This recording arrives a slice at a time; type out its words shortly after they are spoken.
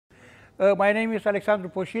My name is Alexandru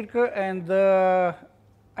Poșircă, and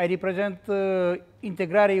I represent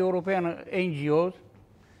Integrare Europeană NGOs.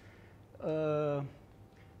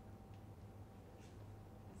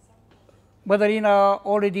 Madalina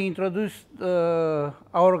already introduced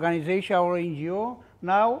our organization, our NGO.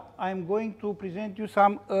 Now I'm going to present you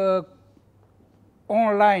some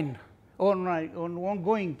ongoing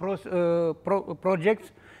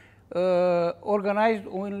projects organized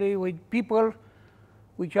only with people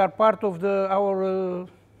which are part of our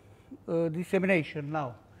dissemination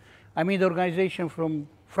now. I mean the organization from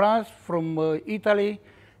France, from Italy,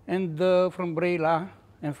 and from Brela,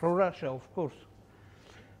 and from Russia, of course.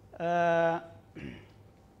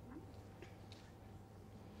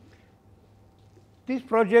 This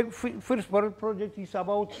project, first project, is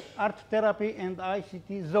about art therapy and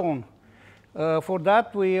ICT zone. For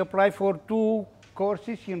that, we apply for 2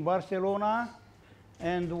 courses in Barcelona,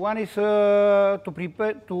 and one is to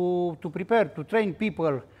train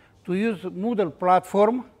people to use Moodle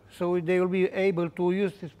platform, so they will be able to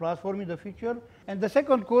use this platform in the future. And the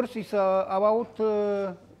second course is about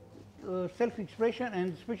self-expression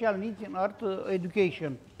and special needs in art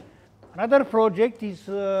education. Another project is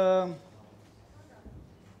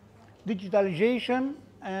digitalization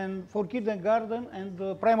and for kindergarten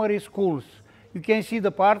and primary schools. You can see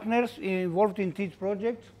the partners involved in this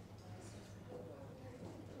project.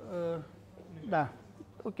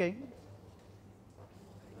 Okay.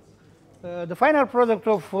 The final product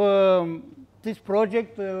of this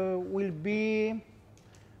project will be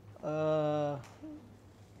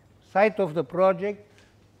site of the project,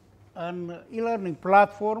 an e-learning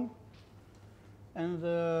platform, and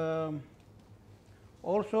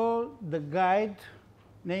also the guide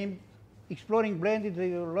named Exploring Blended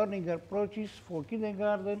Learning Approaches for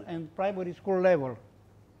Kindergarten and Primary School Level.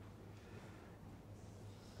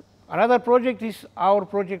 Another project is our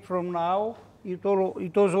project from now. It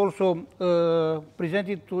was also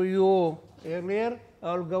presented to you earlier.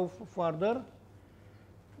 I'll go further.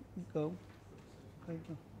 Go.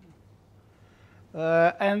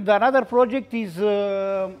 And another project is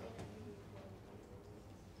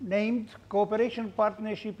named Cooperation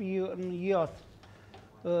Partnership in Youth,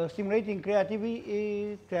 Stimulating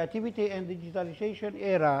Creativity and Digitalization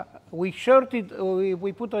Era. We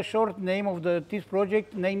put a short name of this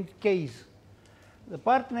project named CASE. The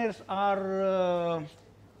partners are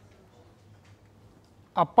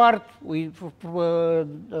apart with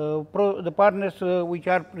the partners which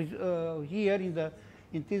are here in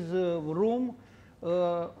this room.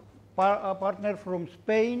 A partner from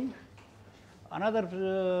Spain,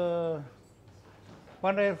 another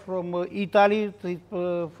partner from Italy,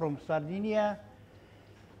 from Sardinia.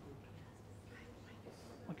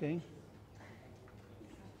 Okay.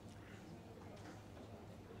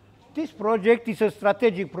 This project is a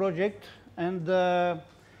strategic project, and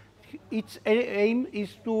its aim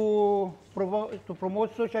is to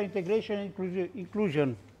promote social integration and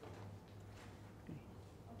inclusion.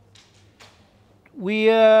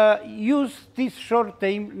 We use this short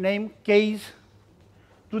name case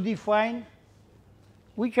to define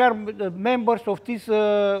which are the members of this,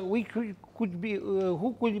 who could be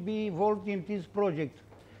involved in this project,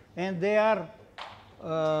 and they are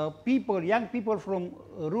young people from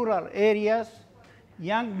rural areas,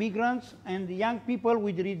 young migrants, and young people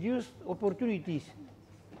with reduced opportunities.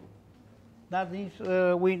 That is,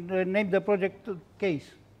 we named the project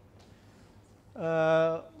case.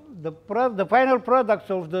 The final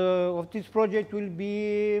products of this project will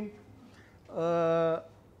be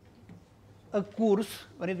a course,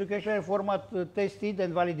 an educational format tested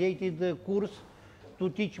and validated course to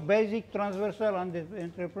teach basic, transversal, and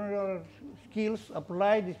entrepreneurial skills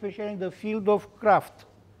applied especially in the field of craft.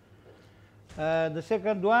 The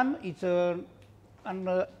second one is an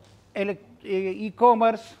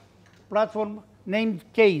e-commerce platform named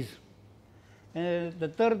Case.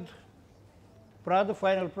 The third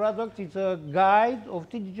final product is a guide of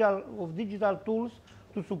digital tools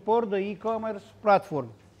to support the e-commerce platform.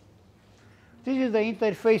 This is the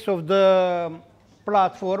interface of the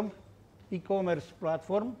platform, e-commerce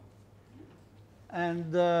platform,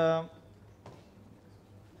 and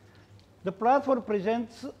the platform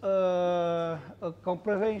presents a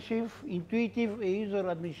comprehensive, intuitive user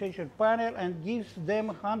administration panel and gives them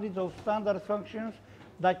hundreds of standard functions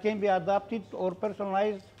that can be adapted or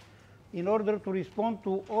personalized in order to respond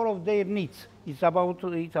to all of their needs. It's about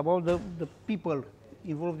the people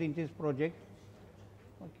involved in this project.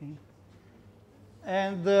 Okay.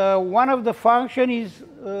 And one of the functions is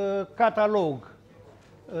catalog.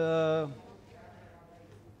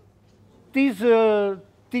 This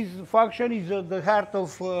function is the heart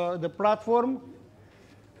of the platform.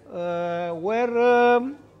 where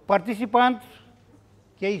participants,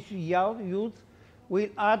 case youth, will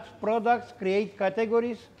add products, create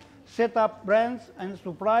categories, set up brands and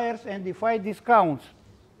suppliers, and define discounts.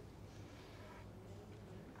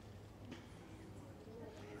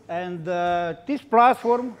 And this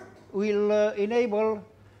platform will enable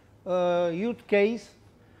youth case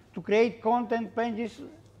to create content pages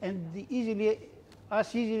and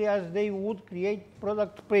as easily as they would create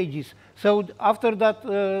product pages. So after that,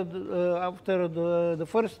 after the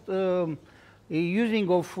first using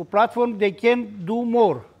of platform, they can do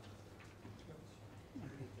more.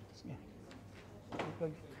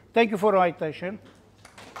 Thank you for your attention.